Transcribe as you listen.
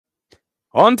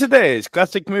On today's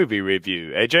classic movie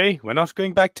review, AJ, we're not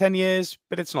going back 10 years,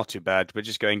 but it's not too bad. We're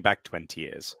just going back 20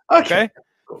 years. Okay. Okay?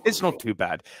 It's not too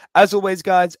bad. As always,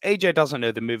 guys, AJ doesn't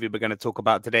know the movie we're going to talk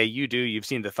about today. You do. You've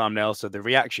seen the thumbnail, so the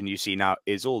reaction you see now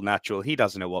is all natural. He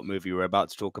doesn't know what movie we're about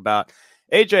to talk about.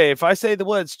 AJ, if I say the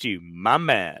words to you, my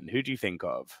man, who do you think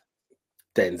of?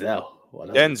 Denzel.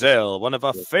 Denzel, one of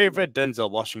our favorite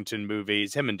Denzel Washington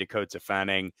movies, him and Dakota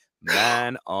Fanning,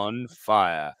 Man on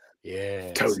Fire.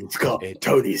 Yes. Tony Scott. It,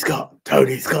 Tony Scott.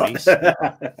 Tony Scott.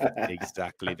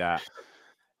 Exactly that.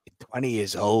 20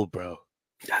 years old, bro.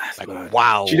 That's Like, mad.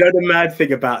 wow. Do you know the mad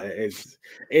thing about it is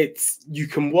it's you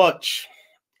can watch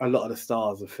a lot of the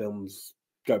stars of films,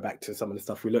 go back to some of the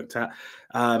stuff we looked at.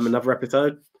 Another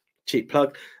episode, cheap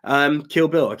plug. Kill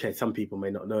Bill. Okay, some people may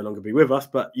not no longer be with us,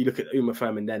 but you look at Uma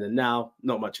Thurman then and now,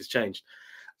 not much has changed.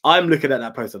 I'm looking at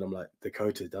that poster and I'm like,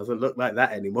 Dakota doesn't look like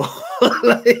that anymore.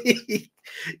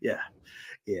 yeah,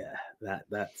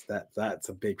 that's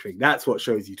a big thing. That's what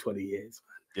shows you 20 years.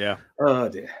 Man. Yeah. Oh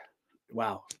dear.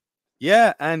 Wow.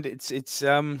 Yeah, and it's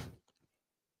weird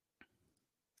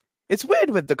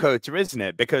with Dakota, isn't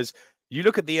it? Because you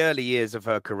look at the early years of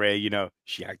her career, you know,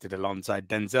 she acted alongside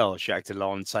Denzel, she acted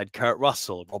alongside Kurt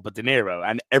Russell, Robert De Niro,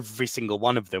 and every single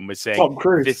one of them was saying, Tom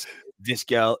Cruise. This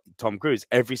girl, Tom Cruise,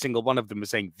 every single one of them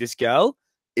was saying, this girl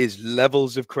is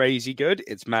levels of crazy good.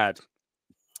 It's mad.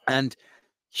 And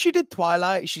she did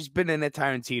Twilight. She's been in a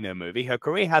Tarantino movie. Her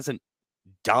career hasn't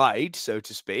died, so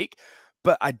to speak,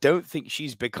 but I don't think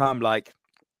she's become like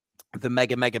the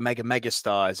mega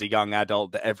star as a young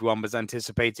adult that everyone was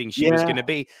anticipating she was going to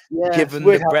be, given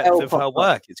the breadth of her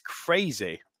work. It's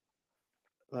crazy.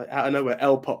 Like out of nowhere,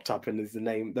 L popped up and is the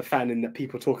name, the fan that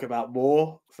people talk about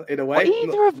more in a way. Well,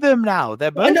 either of them now, they're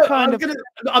both kind of.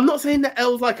 I'm not saying that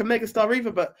L's like a megastar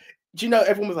either, but do you know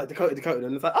everyone was like Dakota,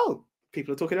 and it's like, oh,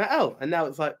 people are talking about L, and now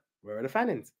it's like, where are the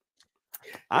fannings?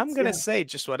 I'm gonna say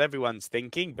just what everyone's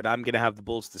thinking, but I'm gonna have the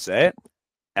balls to say it.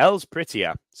 L's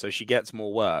prettier, so she gets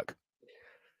more work.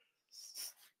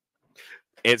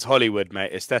 It's Hollywood,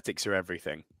 mate. Aesthetics are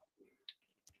everything.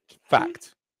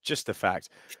 Fact. Just a fact.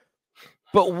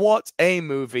 But what a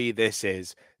movie this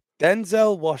is.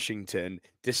 Denzel Washington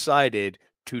decided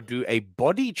to do a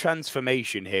body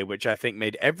transformation here, which I think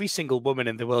made every single woman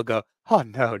in the world go, oh,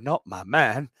 no, not my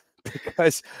man.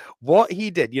 Because what he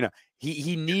did, you know,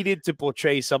 he needed to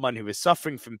portray someone who was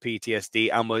suffering from PTSD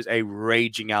and was a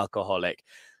raging alcoholic.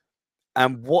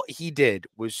 And what he did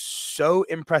was so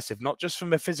impressive, not just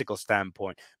from a physical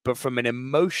standpoint, but from an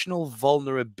emotional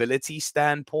vulnerability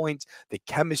standpoint, the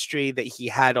chemistry that he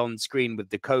had on screen with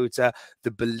Dakota,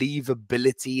 the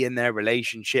believability in their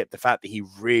relationship, the fact that he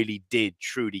really did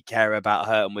truly care about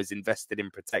her and was invested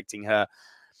in protecting her.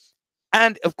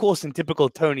 And of course, in typical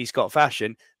Tony Scott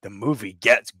fashion, the movie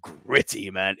gets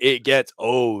gritty, man. It gets,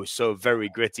 oh, so very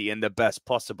gritty in the best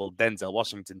possible Denzel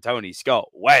Washington, Tony Scott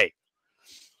way.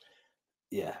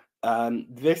 Yeah.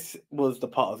 This was the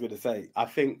part I was going to say. I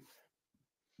think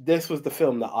this was the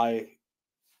film that I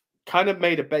kind of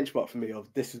made a benchmark for me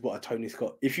of this is what a Tony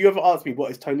Scott. If you ever ask me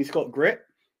what is Tony Scott grit,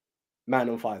 Man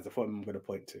on Fire is the film I'm going to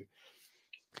point to.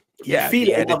 Yeah,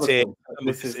 the editing,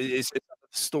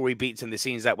 story beats and the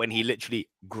scenes that when he literally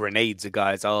grenades a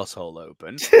guy's asshole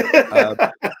open,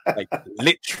 like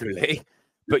literally.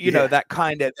 But you know that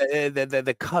kind of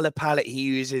the color palette he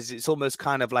uses, it's almost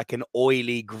kind of like an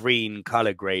oily green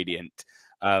color gradient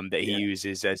that he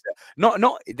uses as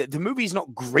the movie's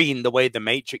not green the way The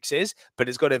Matrix is, but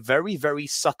it's got a very, very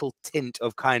subtle tint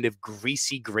of kind of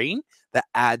greasy green that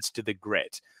adds to the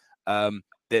grit.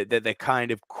 The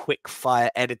kind of quick fire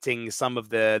editing, some of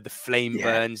the flame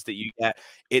burns that you get,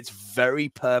 it's very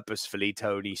purposefully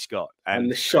Tony Scott. And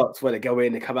the shots where they go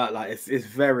in, they come out like it's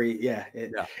very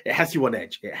it has you on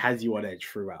edge. It has you on edge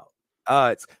throughout.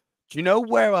 Do you know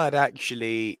where I'd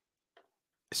actually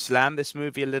slam this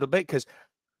movie a little bit? Because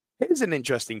here's an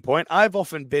interesting point. I've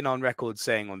often been on record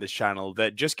saying on this channel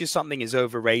that just because something is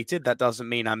overrated, that doesn't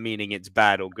mean I'm meaning it's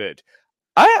bad or good.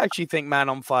 I actually think Man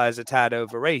on Fire is a tad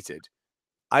overrated.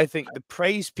 I think the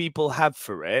praise people have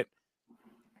for it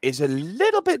is a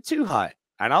little bit too high.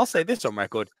 And I'll say this on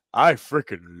record. I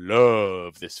freaking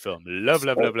love this film. Love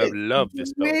this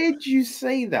film. Where did you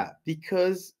say that?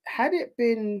 Because had it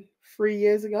been 3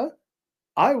 years ago,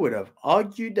 I would have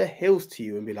argued the hills to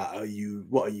you and be like,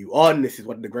 what are you on? This is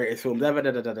one of the greatest films ever.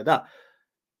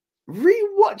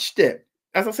 Rewatched it.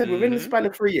 As I said, within the span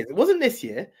of 3 years. It wasn't this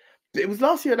year, but it was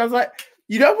last year. And I was like,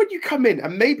 you know, when you come in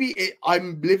and maybe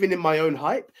I'm living in my own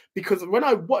hype, because when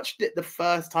I watched it the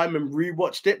first time and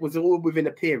rewatched it was all within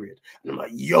a period. And I'm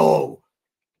like, yo,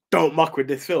 don't muck with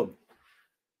this film.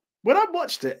 When I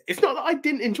watched it, it's not that I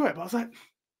didn't enjoy it, but I was like,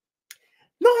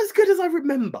 Not as good as I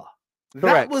remember.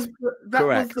 Correct.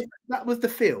 That was the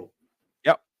feel.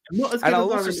 Yep. Not as good And as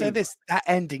I'll I also say remember. this: that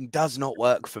ending does not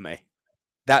work for me.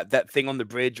 That thing on the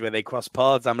bridge where they cross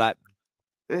paths, I'm like,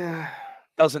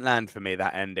 doesn't land for me.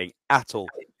 That ending at all.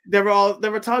 There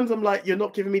are times I'm like, you're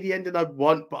not giving me the ending I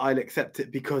want, but I'll accept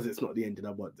it because it's not the ending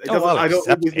I want. Oh, I'll I don't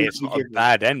accept always it. need It's to be not a given.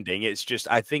 bad ending. It's just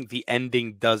I think the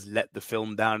ending does let the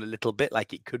film down a little bit.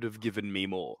 Like it could have given me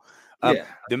more. Yeah.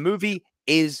 The movie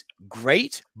is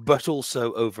great, but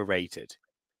also overrated.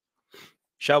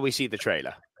 Shall we see the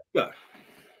trailer? Yeah.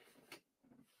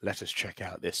 Let us check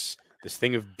out this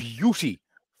thing of beauty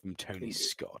from Tony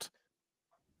Scott.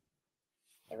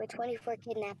 There were 24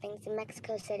 kidnappings in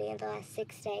Mexico City in the last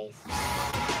 6 days.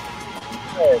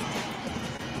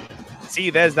 See,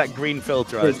 there's that green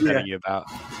filter I was telling you about.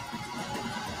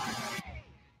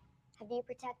 Have you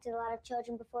protected a lot of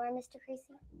children before, Mr. Creasy?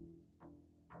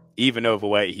 Even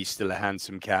overweight, he's still a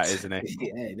handsome cat, isn't he?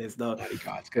 Yeah, there's no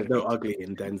ugly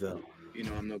in Denzel. You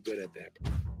know I'm no good at that.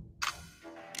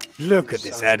 Look at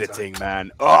this editing,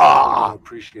 man. I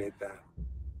appreciate that.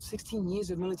 16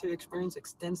 years of military experience,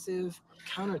 extensive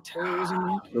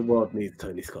counter-terrorism. The world needs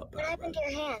Tony Scott What back. happened to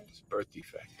your hand? Birth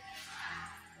defect.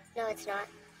 No, it's not.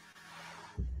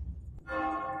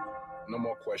 No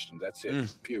more questions. That's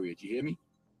it. Period. You hear me?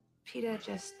 Peter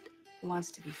just wants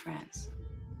to be friends.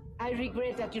 I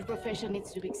regret that your profession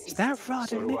needs to exist. Is that Rod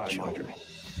So and do I, Mitchell? Marjorie.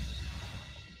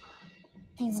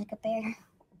 He's like a bear.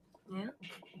 Yeah?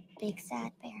 Big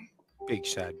sad bear. Big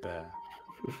sad bear.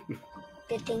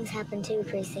 Good things happen too,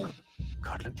 Creasy.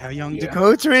 God, look how young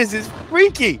Dakota is. It's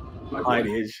freaky.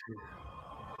 Lineage.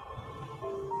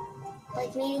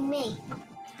 Like meeting me.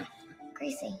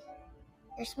 Creasy,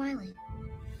 you're smiling.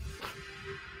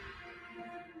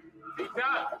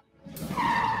 Peter!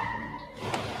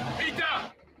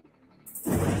 Peter!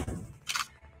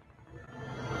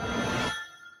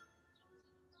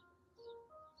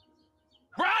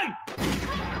 Run!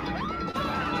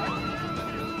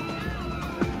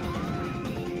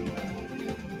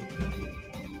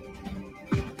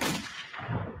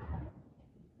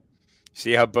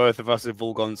 See how both of us have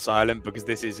all gone silent because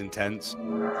this is intense.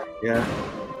 Yeah.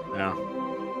 Yeah.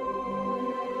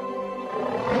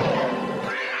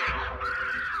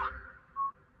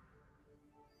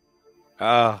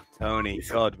 Ah, Tony,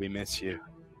 God, we miss you.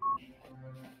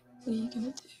 What are you gonna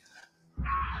do?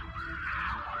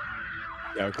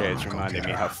 Yeah, okay, it's reminding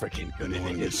me how freaking good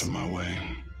Anyone it gets is. in my way.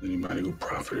 Anybody who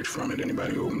profited from it.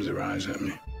 Anybody who opens their eyes at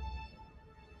me.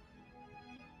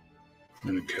 I'm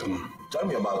gonna kill him. Tell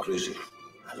me about Creasy.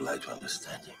 I'd like to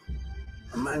understand him.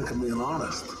 A man can be an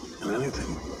honest in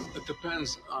anything. It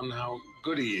depends on how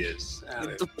good he is at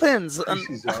it. Depends on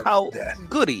He's out how of debt.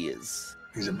 good he is.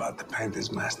 He's about to paint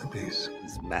his masterpiece.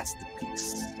 His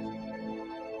masterpiece.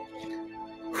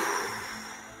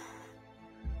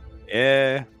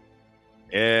 Yeah.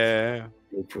 Yeah.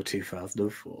 April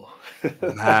 2004.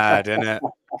 Mad, innit?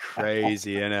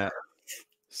 Crazy, innit?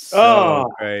 So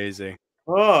crazy.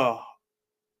 Oh.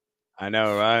 I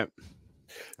know, right?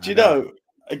 Do you know,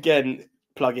 again,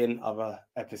 plug in other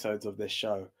episodes of this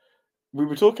show. We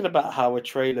were talking about how a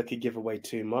trailer could give away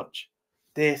too much.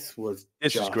 This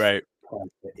is great.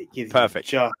 Perfect. It gives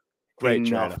Perfect. you just Great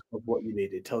enough trailer. of what you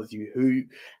need. It tells you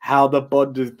how the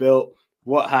bond is built,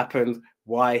 what happens,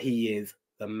 why he is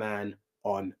the man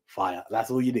on fire. That's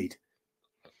all you need.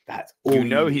 That's all You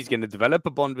know need. he's going to develop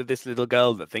a bond with this little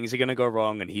girl, that things are going to go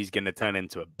wrong, and he's going to turn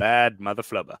into a bad mother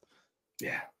flubber.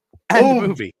 Yeah. And the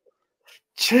movie.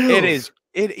 Chills. It is.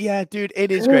 Yeah, dude,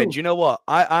 it is great. Do you know what?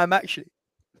 I'm actually,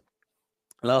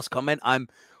 last comment, I'm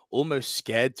almost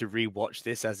scared to rewatch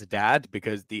this as a dad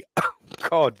because the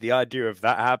idea of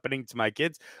that happening to my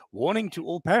kids. Warning to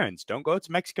all parents: don't go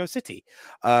to Mexico City.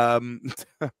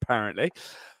 Apparently,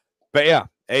 but yeah,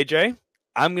 AJ,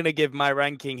 I'm gonna give my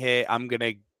ranking here. I'm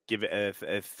gonna give it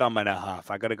a thumb and a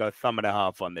half. I gotta go thumb and a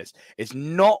half on this. It's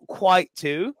not quite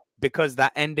 2 because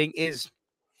that ending is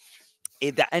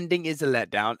a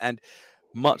letdown, and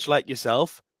much like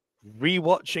yourself,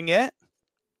 rewatching it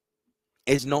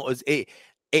is not as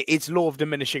it's law of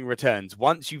diminishing returns.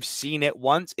 Once you've seen it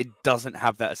once, it doesn't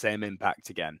have that same impact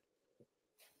again.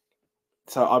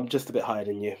 So I'm just a bit higher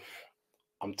than you.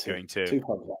 I'm Going to. 2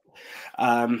 points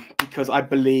up. Because I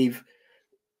believe,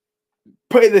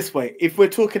 put it this way, if we're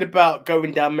talking about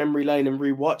going down memory lane and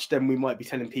rewatch, then we might be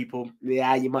telling people,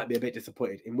 yeah, you might be a bit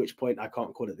disappointed, in which point I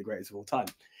can't call it the greatest of all time.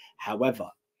 However,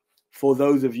 for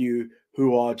those of you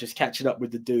who are just catching up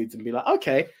with the dudes and be like,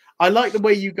 okay, I like the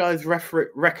way you guys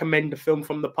recommend a film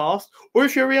from the past. Or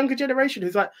if you're a younger generation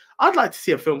who's like, I'd like to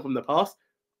see a film from the past,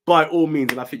 by all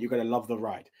means, and I think you're going to love the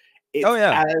ride. It's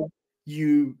as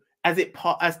you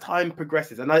as time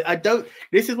progresses. And I don't.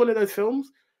 This is one of those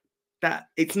films that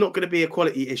it's not going to be a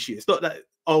quality issue. It's not that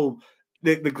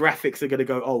the graphics are going to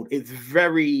go old. It's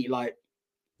very like,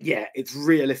 yeah, it's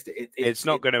realistic. It's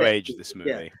not going to age, this movie.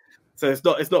 Yeah. So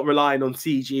it's not relying on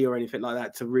CG or anything like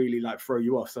that to really like throw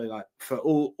you off. So like for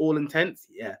all intents,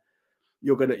 yeah,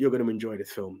 you're gonna enjoy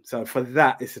this film. So for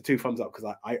that, it's a 2 thumbs up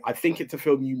because I think it's a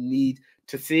film you need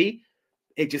to see.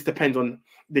 It just depends on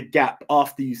the gap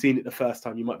after you've seen it the first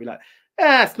time. You might be like,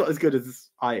 it's not as good as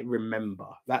I remember.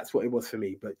 That's what it was for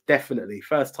me. But definitely,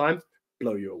 first time,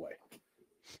 blow you away.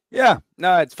 Yeah,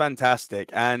 no, it's fantastic.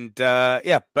 And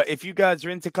yeah, but if you guys are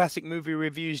into classic movie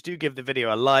reviews, do give the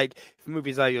video a like. If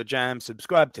movies are your jam,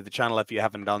 subscribe to the channel if you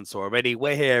haven't done so already.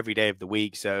 We're here every day of the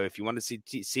week. So if you want to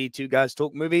see 2 guys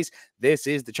talk movies, this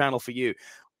is the channel for you.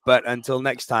 But until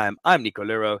next time, I'm Nico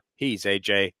Luro. He's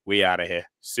AJ. We out of here.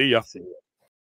 See ya. See ya.